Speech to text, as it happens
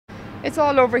It's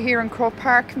all over here in Croke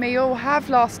Park. Mayo have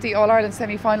lost the All-Ireland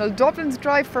semi-final. Dublin's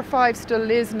drive for 5 still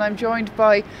is, and I'm joined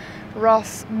by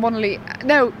Ross Munnelly.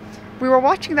 Now, we were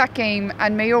watching that game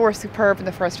and Mayo were superb in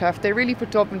the first half. They really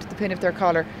put Dublin to the pin of their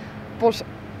collar. But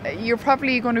you're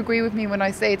probably going to agree with me when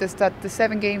I say this, that the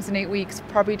 7 games in 8 weeks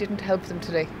probably didn't help them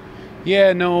today.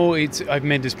 Yeah, no, I've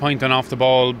made this point on Off the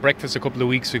Ball breakfast a couple of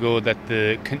weeks ago that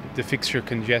the fixture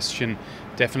congestion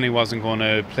definitely wasn't going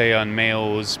to play on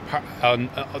Mayo's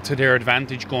to their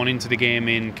advantage going into the game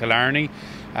in Killarney.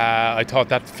 I thought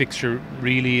that fixture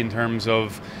really, in terms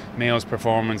of Mayo's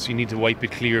performance, you need to wipe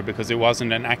it clear because it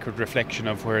wasn't an accurate reflection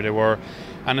of where they were.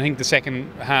 And I think the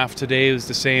second half today was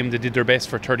the same. They did their best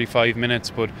for 35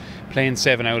 minutes, but playing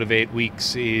 7 out of 8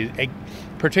 weeks,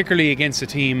 particularly against a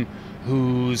team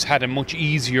who's had a much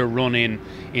easier run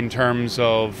in terms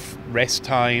of rest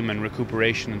time and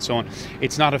recuperation and so on.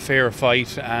 It's not a fair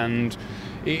fight, and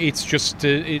it's just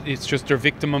they're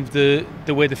victim of the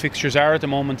way the fixtures are at the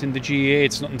moment in the GAA.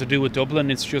 It's nothing to do with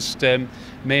Dublin. It's just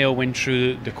Mayo went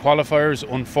through the qualifiers.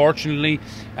 Unfortunately,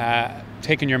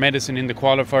 taking your medicine in the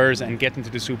qualifiers and getting to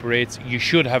the Super 8s, you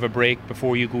should have a break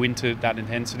before you go into that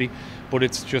intensity, but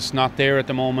it's just not there at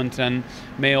the moment, and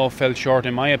Mayo fell short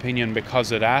in my opinion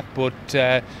because of that. But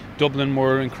Dublin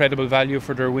were incredible value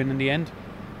for their win in the end.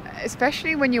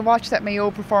 Especially when you watch that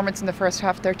Mayo performance in the first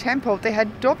half, their tempo, they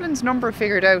had Dublin's number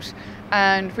figured out,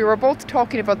 and we were both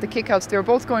talking about the kickouts. They were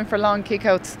both going for long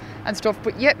kickouts and stuff,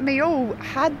 but yet Mayo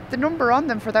had the number on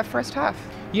them for that first half.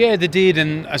 Yeah, they did,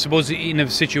 and I suppose in a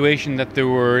situation that they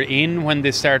were in when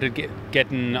they started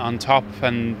getting on top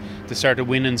and they started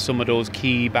winning some of those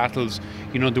key battles,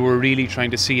 you know, they were really trying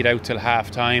to see it out till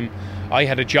half time. I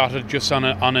had it jotted just on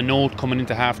a note coming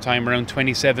into half time around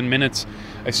 27 minutes.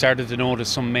 I started to notice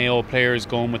some Mayo players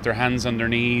going with their hands on their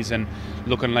knees and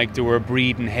looking like they were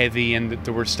breathing heavy and that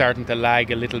they were starting to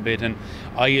lag a little bit, and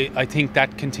I think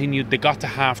that continued. They got to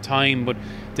half time, but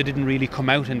they didn't really come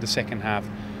out in the second half.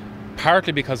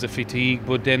 Partly because of fatigue,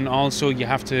 but then also you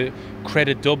have to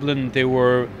credit Dublin. They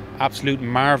were absolute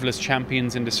marvellous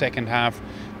champions in the second half.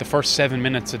 The first 7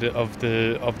 minutes of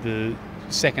the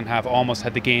second half almost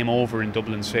had the game over in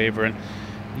Dublin's favour, and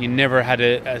you never had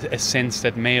a sense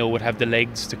that Mayo would have the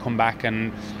legs to come back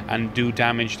and do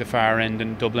damage the far end,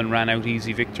 and Dublin ran out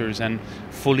easy victors and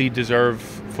fully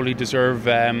deserve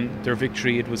their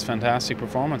victory. It was a fantastic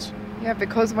performance. Yeah,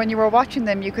 because when you were watching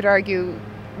them, you could argue,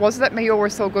 was it that Mayo were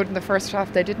so good in the first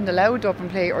half they didn't allow Dublin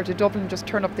play, or did Dublin just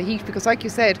turn up the heat? Because like you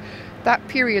said, that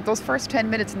period, those first 10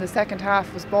 minutes in the second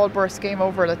half was ball burst, game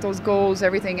over, like those goals,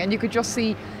 everything, and you could just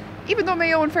see, even though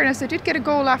Mayo, in fairness, they did get a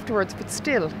goal afterwards, but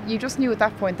still, you just knew at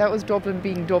that point that was Dublin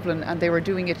being Dublin, and they were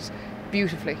doing it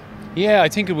beautifully. Yeah, I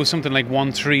think it was something like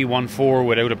 1-3,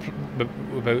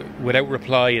 1-4 without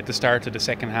reply at the start of the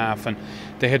second half, and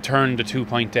they had turned the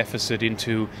 2-point deficit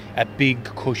into a big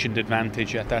cushioned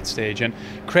advantage at that stage. And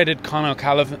credit Conor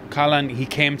Callan, he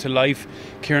came to life.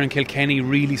 Kieran Kilkenny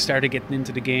really started getting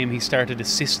into the game. He started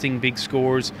assisting big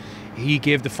scores. He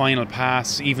gave the final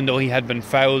pass, even though he had been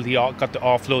fouled. He got the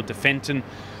offload to Fenton,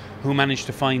 who managed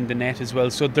to find the net as well.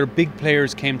 So their big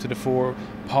players came to the fore.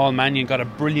 Paul Mannion got a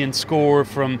brilliant score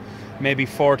from maybe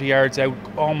 40 yards out,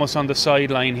 almost on the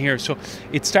sideline here. So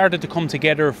it started to come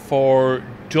together for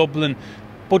Dublin.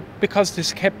 But because they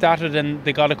kept at it and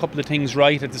they got a couple of things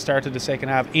right at the start of the second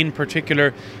half, in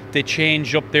particular, they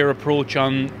changed up their approach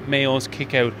on Mayo's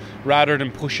kick out. Rather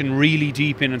than pushing really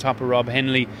deep in on top of Rob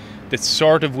Henley, that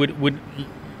sort of with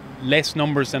less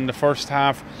numbers than the first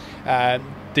half,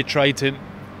 they tried to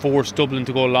force Dublin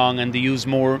to go long, and they used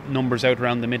more numbers out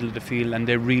around the middle of the field, and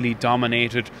they really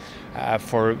dominated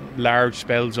for large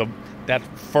spells of that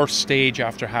first stage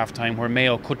after half-time where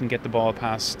Mayo couldn't get the ball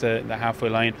past the halfway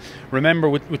line. Remember,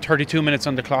 with 32 minutes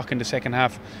on the clock in the second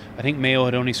half, I think Mayo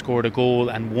had only scored a goal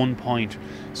and 1 point.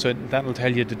 So that'll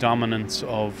tell you the dominance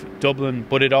of Dublin,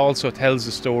 but it also tells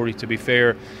the story, to be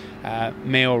fair.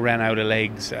 Mayo ran out of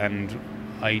legs, and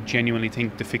I genuinely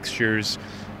think the fixtures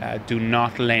do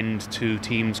not lend to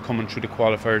teams coming through the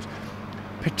qualifiers.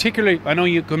 Particularly, I know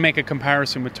you could make a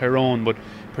comparison with Tyrone, but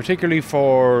particularly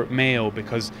for Mayo,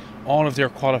 because all of their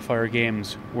qualifier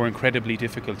games were incredibly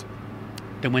difficult.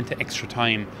 They went to extra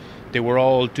time. They were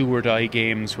all do-or-die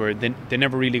games where they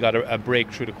never really got a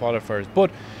break through the qualifiers.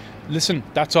 But listen,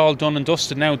 that's all done and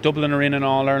dusted now. Dublin are in an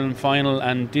All-Ireland final,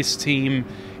 and this team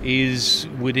is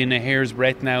within a hair's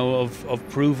breadth now of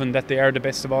proving that they are the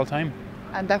best of all time.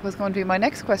 And that was going to be my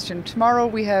next question. Tomorrow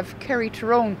we have Kerry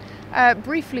Tyrone.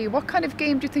 Briefly, what kind of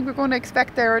game do you think we're going to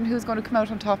expect there, and who's going to come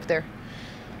out on top there?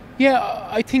 Yeah,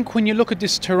 I think when you look at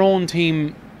this Tyrone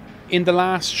team, in the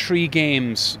last 3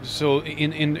 games, so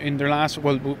in their last,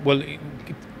 well,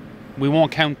 we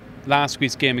won't count last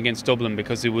week's game against Dublin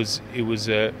because it was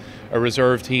a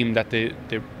reserve team that they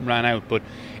ran out. But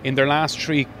in their last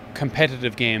 3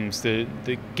 competitive games, the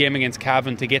game against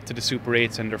Cavan to get to the Super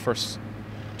 8s and their first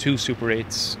 2 Super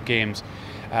 8s games,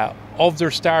 of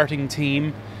their starting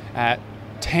team,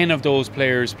 10 of those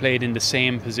players played in the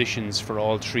same positions for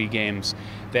all 3 games.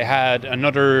 They had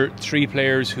another 3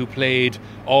 players who played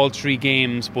all 3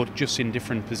 games but just in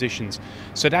different positions.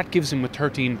 So that gives them with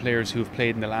 13 players who have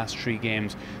played in the last 3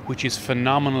 games, which is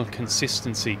phenomenal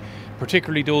consistency,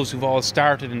 particularly those who've all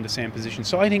started in the same position.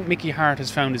 So I think Mickey Harte has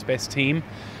found his best team.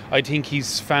 I think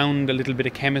he's found a little bit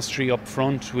of chemistry up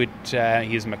front with he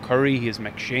has McCurry, he has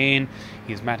McShane,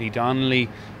 he has Matty Donnelly,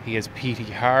 he has Petey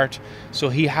Hart. So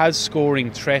he has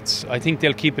scoring threats. I think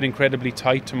they'll keep it incredibly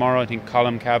tight tomorrow. I think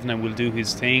Colm Kavanagh will do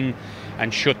his thing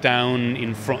and shut down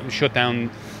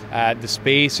the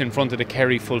space in front of the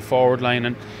Kerry full forward line.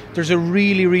 And there's a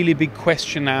really, really big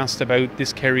question asked about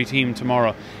this Kerry team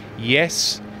tomorrow.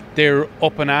 Yes, they're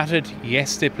up and at it.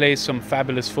 Yes, they play some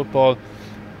fabulous football.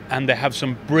 And they have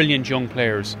some brilliant young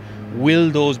players. Will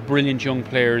those brilliant young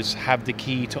players have the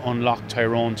key to unlock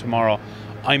Tyrone tomorrow?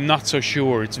 I'm not so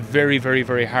sure. It's very, very,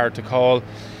 very hard to call.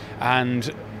 And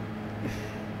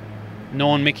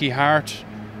knowing Mickey Harte,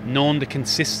 knowing the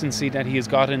consistency that he has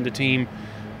got in the team,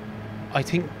 I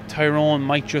think Tyrone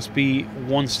might just be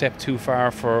one step too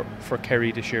far for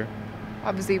Kerry this year.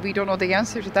 Obviously, we don't know the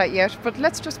answer to that yet, but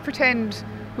let's just pretend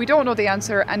we don't know the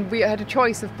answer and we had a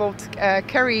choice of both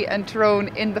Kerry and Tyrone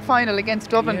in the final against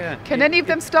Dublin. Can any of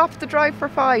them stop the drive for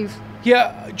 5?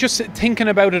 Yeah, just thinking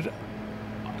about it,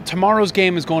 tomorrow's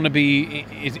game is going to be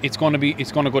it's going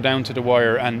to go down to the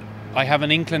wire, and I have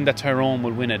an inkling that Tyrone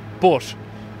will win it. But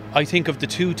I think of the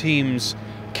 2 teams,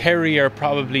 Kerry are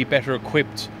probably better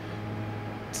equipped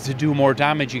to do more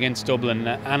damage against Dublin,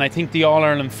 and I think the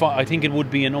All-Ireland I think it would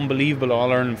be an unbelievable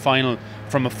All-Ireland final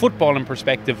from a footballing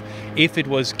perspective if it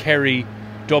was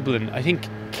Kerry-Dublin. I think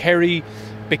Kerry,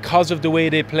 because of the way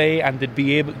they play, and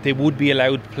they would be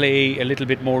allowed to play a little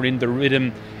bit more in the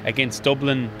rhythm against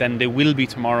Dublin than they will be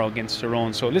tomorrow against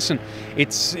Tyrone. So listen,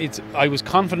 I was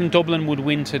confident Dublin would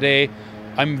win today.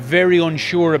 I'm very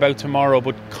unsure about tomorrow,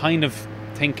 but kind of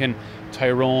thinking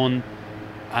Tyrone.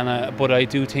 But I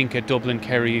do think a Dublin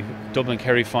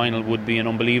Kerry final would be an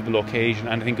unbelievable occasion,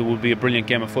 and I think it would be a brilliant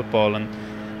game of football, and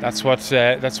that's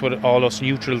what all us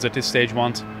neutrals at this stage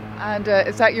want. And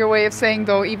is that your way of saying,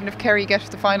 though, even if Kerry get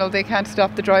to the final, they can't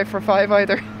stop the drive for 5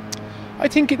 either? I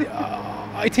think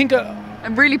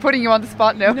I'm really putting you on the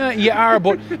spot now. No, you are,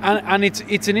 but and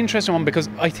it's an interesting one because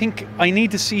I think I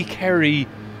need to see Kerry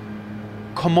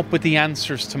come up with the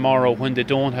answers tomorrow when they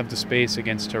don't have the space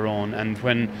against Tyrone, and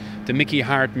when the Mickey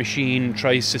Harte machine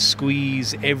tries to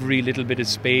squeeze every little bit of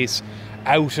space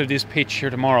out of this pitch here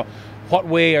tomorrow.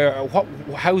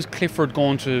 How's Clifford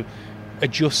going to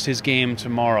adjust his game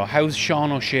tomorrow? How's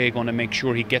Sean O'Shea going to make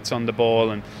sure he gets on the ball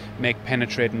and make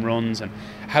penetrating runs? And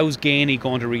how's Gainey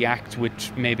going to react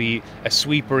with maybe a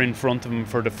sweeper in front of him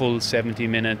for the full 70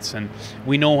 minutes? And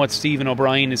we know what Stephen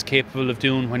O'Brien is capable of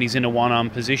doing when he's in a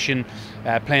one-on position,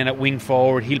 playing at wing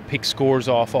forward. He'll pick scores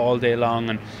off all day long.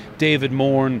 And David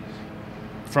Moore,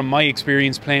 from my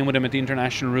experience playing with him at the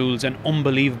international rules, an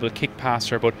unbelievable kick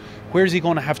passer. But where's he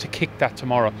going to have to kick that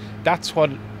tomorrow? That's what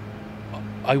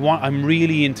I want. I'm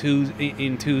really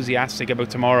enthusiastic about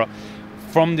tomorrow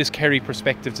from this Kerry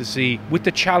perspective, to see, with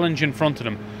the challenge in front of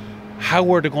them,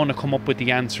 how are they going to come up with the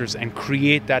answers and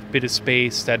create that bit of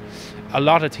space that a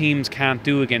lot of teams can't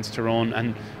do against Tyrone.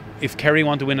 And if Kerry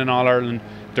want to win an All-Ireland,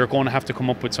 they're going to have to come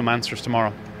up with some answers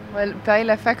tomorrow. Well,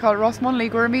 Baila Fecal, Ross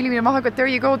Munnelly, Goramili Mahagat, there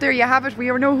you go, there you have it.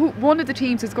 We know who one of the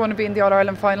teams is going to be in the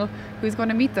All-Ireland final, who's going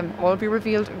to meet them. All be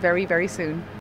revealed very, very soon.